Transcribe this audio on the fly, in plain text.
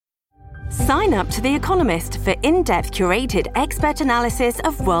Sign up to The Economist for in-depth curated expert analysis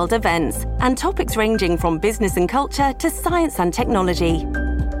of world events and topics ranging from business and culture to science and technology.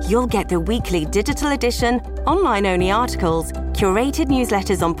 You'll get the weekly digital edition, online-only articles, curated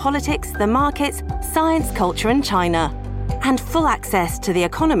newsletters on politics, the markets, science, culture and China, and full access to The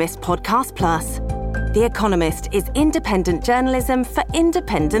Economist Podcast Plus. The Economist is independent journalism for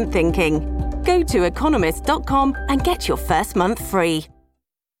independent thinking. Go to economist.com and get your first month free.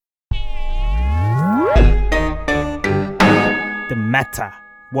 The matter.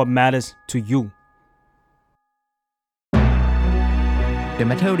 What matters to you? The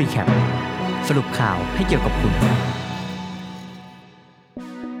Matter Recap สรุปข่าวให้เกี่ยวกับคุณ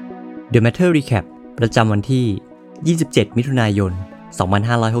The Matter Recap ประจำวันที่ 27 มิถุนายน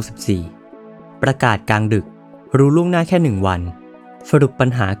 2564 ประกาศกลางดึกรู้ล่วงหน้าแค่1วันสรุปปัญ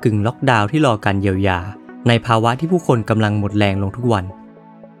หากึ่งล็อกดาวน์ที่รอการเยียวยาในภาวะที่ผู้คนกำลังหมดแรงลงทุกวัน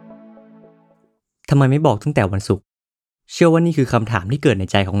ทำไมไม่บอกตั้งแต่วันศุกร์เชื่อว่านี่คือคำถามที่เกิดใน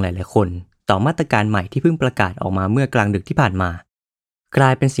ใจของหลายๆคนต่อมาตรการใหม่ที่เพิ่งประกาศออกมาเมื่อกลางดึกที่ผ่านมากลา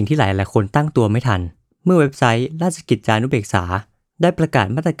ยเป็นสิ่งที่หลายๆคนตั้งตัวไม่ทันเมื่อเว็บไซต์ราชกิจจานุเบกษาได้ประกาศ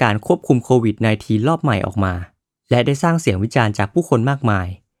มาตรการควบคุมโควิด -19 รอบใหม่ออกมาและได้สร้างเสียงวิจารณ์จากผู้คนมากมาย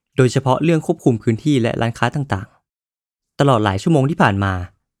โดยเฉพาะเรื่องควบคุมพื้นที่และร้านค้าต่างๆตลอดหลายชั่วโมงที่ผ่านมา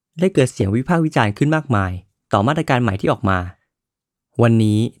ได้เกิดเสียงวิพากษ์วิจารณ์ขึ้นมากมายต่อมาตรการใหม่ที่ออกมาวัน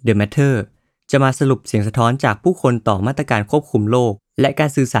นี้ The Matter จะมาสรุปเสียงสะท้อนจากผู้คนต่อมาตรการควบคุมโรคและการ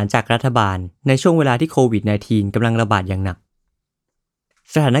สื่อสารจากรัฐบาลในช่วงเวลาที่โควิด -19 กำลังระบาดอย่างหนัก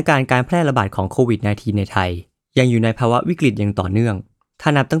สถานการณ์การแพร่ระบาดของโควิด -19 ในไทยยังอยู่ในภาวะวิกฤตอย่างต่อเนื่องถ้า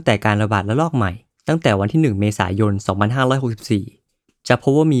นับตั้งแต่การระบาดระลอกใหม่ตั้งแต่วันที่ 1 เมษายน 2564 จะพ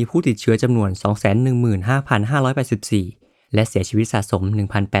บว่ามีผู้ติดเชื้อจำนวน 215,584 และเสียชีวิตสะสม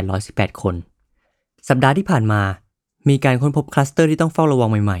 1,818 คน สัปดาห์ที่ผ่านมามีการค้นพบคลัสเตอร์ที่ต้องเฝ้าระวั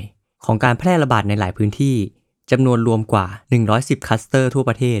งใหม่ๆของการแพร่ระบาดในหลายพื้นที่จำนวนรวมกว่า 110 คลัสเตอร์ทั่ว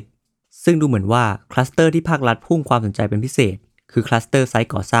ประเทศซึ่งดูเหมือนว่าคลัสเตอร์ที่ภาครัฐพุ่งความสนใจเป็นพิเศษคือคลัสเตอร์ไซ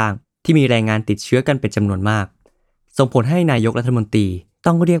ต์ก่อสร้างที่มีแรงงานติดเชื้อกันเป็นจำนวนมากส่งผลให้นายกรัฐมนตรี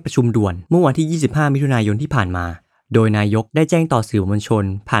ต้องเรียกประชุมด่วนเมื่อวันที่ 25 มิถุนายนที่ผ่านมาโดยนายกได้แจ้งต่อสื่อมวลชน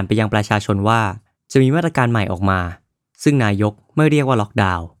ผ่านไปยังประชาชนว่าจะมีมาตรการใหม่ออกมาซึ่งนายกไม่เรียกว่าล็อกด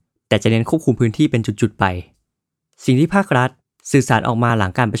าวน์แต่จะเน้นควบคุมพื้นที่เป็นจุดๆไปสิ่งที่ภาครัฐสื่อสารออกมาหลั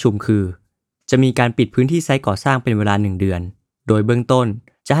งการประชุมคือจะมีการปิดพื้นที่ไซต์ก่อสร้างเป็นเวลา1เดือนโดยเบื้องต้น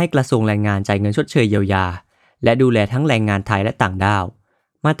จะให้กระทรวงแรงงานจ่ายเงินชดเชยเยียวยาและดูแลทั้งแรงงานไทยและต่างด้าว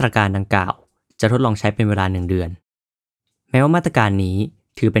มาตรการดังกล่าวจะทดลองใช้เป็นเวลา1เดือนแม้ว่ามาตรการนี้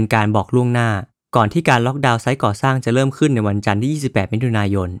ถือเป็นการบอกล่วงหน้าก่อนที่การล็อกดาวน์ไซต์ก่อสร้างจะเริ่มขึ้นในวันจันทร์ที่ 28 มิถุนา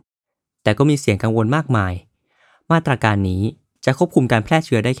ยนแต่ก็มีเสียงกังวลมากมายมาตรการนี้จะควบคุมการแพร่เ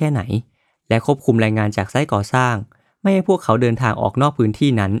ชื้อได้แค่ไหนและควบคุมแรงงานจากไซต์ก่อสร้างไม่ให้พวกเขาเดินทางออกนอกพื้นที่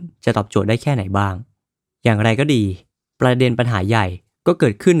นั้นจะตอบโจทย์ได้แค่ไหนบ้างอย่างไรก็ดีประเด็นปัญหาใหญ่ก็เกิ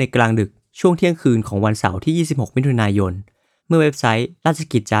ดขึ้นในกลางดึกช่วงเที่ยงคืนของวันเสาร์ที่ 26 มิถุนายนเมื่อเว็บไซต์ราช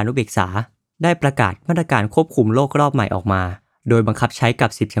กิจจานุเบกษาได้ประกาศมาตรการควบคุมโรครอบใหม่ออกมาโดยบังคับใช้กับ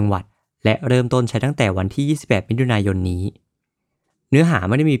10จังหวัดและเริ่มต้นใช้ตั้งแต่วันที่ 28 มิถุนายนนี้เนื้อหาไ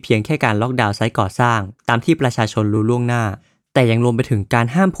ม่ได้มีเพียงแค่การล็อกดาวน์ไซต์ก่อสร้างตามที่ประชาชนรู้ล่วงหน้าแต่ยังรวมไปถึงการ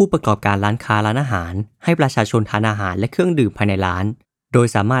ห้ามผู้ประกอบการร้านค้าร้านอาหารให้ประชาชนทานอาหารและเครื่องดื่มภายในร้านโดย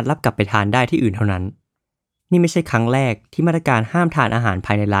สามารถรับกลับไปทานได้ที่อื่นเท่านั้นนี่ไม่ใช่ครั้งแรกที่มาตรการห้ามทานอาหารภ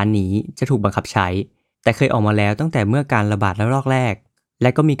ายในร้านนี้จะถูกบังคับใช้แต่เคยออกมาแล้วตั้งแต่เมื่อการระบาดระลอกแรกและ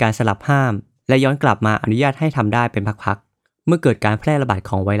ก็มีการสลับห้ามและย้อนกลับมาอนุญาตให้ทำได้เป็นพักๆเมื่อเกิดการแพร่ระบาด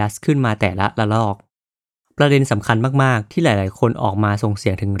ของไวรัสขึ้นมาแต่ละระลอกประเด็นสำคัญมากๆที่หลายๆคนออกมาส่งเสี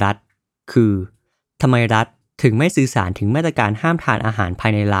ยงถึงรัฐคือทำไมรัฐถึงไม่สื่อสารถึงมาตรการห้ามทานอาหารภา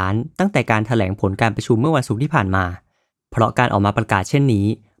ยในร้านตั้งแต่การแถลงผลการประชุมเมื่อวันศุกร์ที่ผ่านมาเพราะการออกมาประกาศเช่นนี้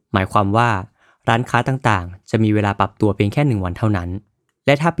หมายความว่าร้านค้าต่างๆจะมีเวลาปรับตัวเพียงแค่1วันเท่านั้นแล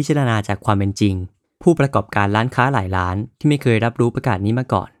ะถ้าพิจารณาจากความเป็นจริงผู้ประกอบการร้านค้าหลายร้านที่ไม่เคยรับรู้ประกาศนี้มา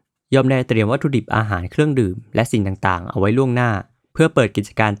ก่อนย่อมได้เตรียมวัตถุดิบอาหารเครื่องดื่มและสิ่งต่างๆเอาไว้ล่วงหน้าเพื่อเปิดกิจ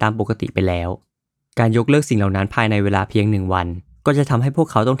การตามปกติไปแล้วการยกเลิกสิ่งเหล่านั้นภายในเวลาเพียง1วันก็จะทำให้พวก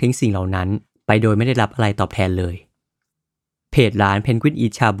เขาต้องทิ้งสิ่งเหล่านั้นไปโดยไม่ได้รับอะไรตอบแทนเลยเพจร้านเพนกวินอี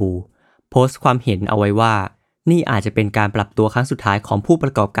ทชาบูโพสต์ความเห็นเอาไว้ว่านี่อาจจะเป็นการปรับตัวครั้งสุดท้ายของผู้ปร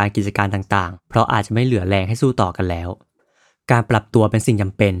ะกอบการกิจการต่างๆเพราะอาจจะไม่เหลือแรงให้สู้ต่อกันแล้วการปรับตัวเป็นสิ่งจ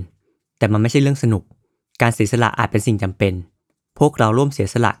ำเป็นแต่มันไม่ใช่เรื่องสนุกการเสียสละอาจเป็นสิ่งจำเป็นพวกเราร่วมเสีย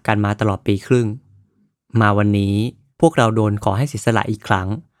สละกันมาตลอดปีครึ่งมาวันนี้พวกเราโดนขอให้เสียสละอีกครั้ง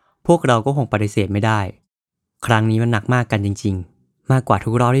พวกเราก็คงปฏิเสธไม่ได้ครั้งนี้มันหนักมากกันจริงๆมากกว่าทุ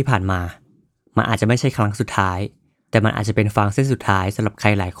กรอบที่ผ่านมามันอาจจะไม่ใช่ครั้งสุดท้ายแต่มันอาจจะเป็นฟางเส้นสุดท้ายสำหรับใคร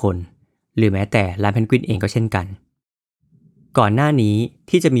หลายคนหรือแม้แต่ร้านเพนกวินเองก็เช่นกัน ก่อนหน้านี้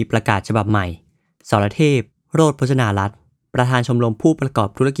ที่จะมีประกาศฉบับใหม่สรเทพโรจน์พจนารัตน์ประธานชมรมผู้ประกอบ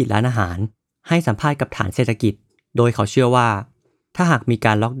ธุรกิจร้านอาหารให้สัมภาษณ์กับฐานเศรษฐกิจโดยเขาเชื่อว่าถ้าหากมีก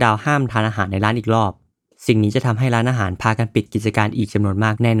ารล็อกดาวน์ห้ามทานอาหารในร้านอีกรอบสิ่งนี้จะทำให้ร้านอาหารพากันปิดกิจการอีกจำนวนม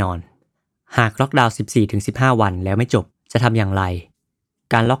ากแน่นอนหากล็อกดาวน์ 14-15 วันแล้วไม่จบจะทำอย่างไร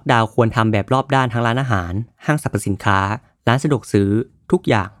การล็อกดาวน์ควรทำแบบรอบด้านทั้งร้านอาหารห้างสรรพสินค้าร้านสะดวกซื้อทุก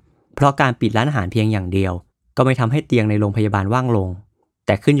อย่างเพราะการปิดร้านอาหารเพียงอย่างเดียวก็ไม่ทำให้เตียงในโรงพยาบาลว่างลงแ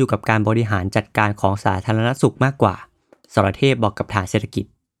ต่ขึ้นอยู่กับการบริหารจัดการของสาธารณสุขมากกว่าสรเทพบอกกับฐานเศรษฐกิจ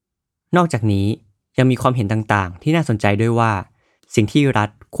นอกจากนี้ยังมีความเห็นต่างๆที่น่าสนใจด้วยว่าสิ่งที่รัฐ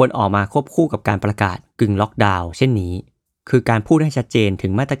ควรออกมาควบคู่กับการประกาศกึ่งล็อกดาวน์เช่นนี้คือการพูดให้ชัดเจนถึ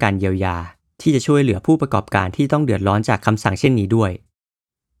งมาตรการเยียวยาที่จะช่วยเหลือผู้ประกอบการที่ต้องเดือดร้อนจากคำสั่งเช่นนี้ด้วย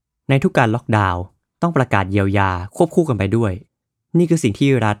ในทุกการล็อกดาวน์ต้องประกาศเยียวยาควบคู่กันไปด้วยนี่คือสิ่งที่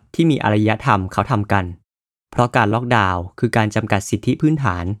รัฐที่มีอารยธรรมเขาทำกันเพราะการล็อกดาวน์คือการจำกัดสิทธิพื้นฐ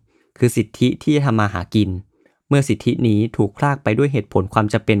านคือสิทธิที่จะทำมาหากินเมื่อสิทธินี้ถูกพรากไปด้วยเหตุผลความ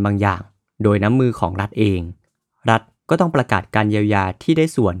จำเป็นบางอย่างโดยน้ำมือของรัฐเองรัฐก็ต้องประกาศการเยียวยาที่ได้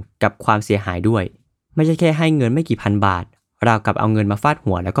ส่วนกับความเสียหายด้วยไม่ใช่แค่ให้เงินไม่กี่พันบาทราวกับเอาเงินมาฟาด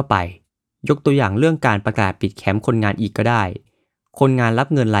หัวแล้วก็ไปยกตัวอย่างเรื่องการประกาศปิดแคมป์คนงานอีกก็ได้คนงานรับ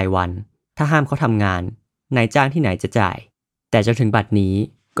เงินรายวันถ้าห้ามเขาทำงานนายจ้างที่ไหนจะจ่ายแต่จนถึงบัดนี้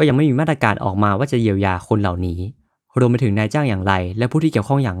ก็ยังไม่มีมาตรการออกมาว่าจะเยียวยาคนเหล่านี้รวมไปถึงนายจ้างอย่างไรและผู้ที่เกี่ยว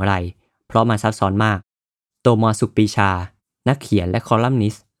ข้องอย่างไรเพราะมันซับซ้อนมากโตมสุขปีชานักเขียนและคอลัมนิ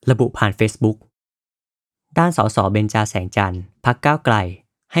สต์ระบุผ่าน Facebook ด้านสสเบญจาแสงจันทร์พรรคก้าวไกล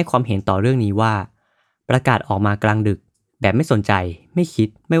ให้ความเห็นต่อเรื่องนี้ว่าประกาศออกมากลางดึกแบบไม่สนใจไม่คิด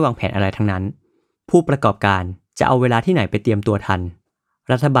ไม่วางแผนอะไรทั้งนั้นผู้ประกอบการจะเอาเวลาที่ไหนไปเตรียมตัวทัน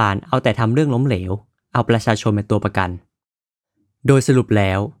รัฐบาลเอาแต่ทำเรื่องล้มเหลวเอาประชาชนเป็นตัวประกันโดยสรุปแ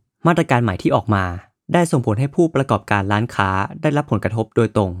ล้วมาตรการใหม่ที่ออกมาได้ส่งผลให้ผู้ประกอบการร้านค้าได้รับผลกระทบโดย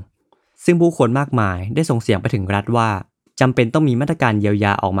ตรงซึ่งผู้คนมากมายได้ส่งเสียงไปถึงรัฐว่าจำเป็นต้องมีมาตรการเยียวย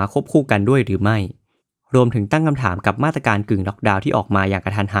าออกมาควบคู่กันด้วยหรือไม่รวมถึงตั้งคำถามกับมาตรการกึ่งล็อกดาวน์ที่ออกมาอย่างก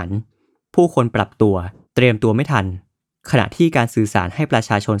ระทันหันผู้คนปรับตัวเตรียมตัวไม่ทันขณะที่การสื่อสารให้ประช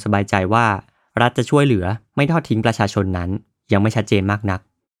าชนสบายใจว่ารัฐจะช่วยเหลือไม่ทอดทิ้งประชาชนนั้นยังไม่ชัดเจนมากนัก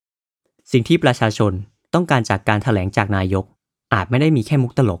สิ่งที่ประชาชนต้องการจากการแถลงจากนายกอาจไม่ได้มีแค่มุ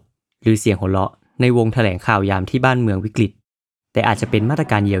กตลกหรือเสียงหัวเราะในวงแถลงข่าวยามที่บ้านเมืองวิกฤตแต่อาจจะเป็นมาตร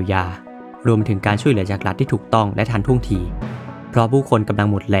การเยียวยารวมถึงการช่วยเหลือจากรัฐที่ถูกต้องและทันท่วงทีเพราะผู้คนกำลัง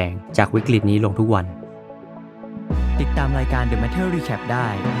หมดแรงจากวิกฤตนี้ลงทุกวันติดตามรายการ The Matter Recap ได้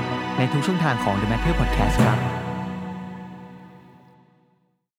ในทุกช่องทางของ The Matter Podcast ครับ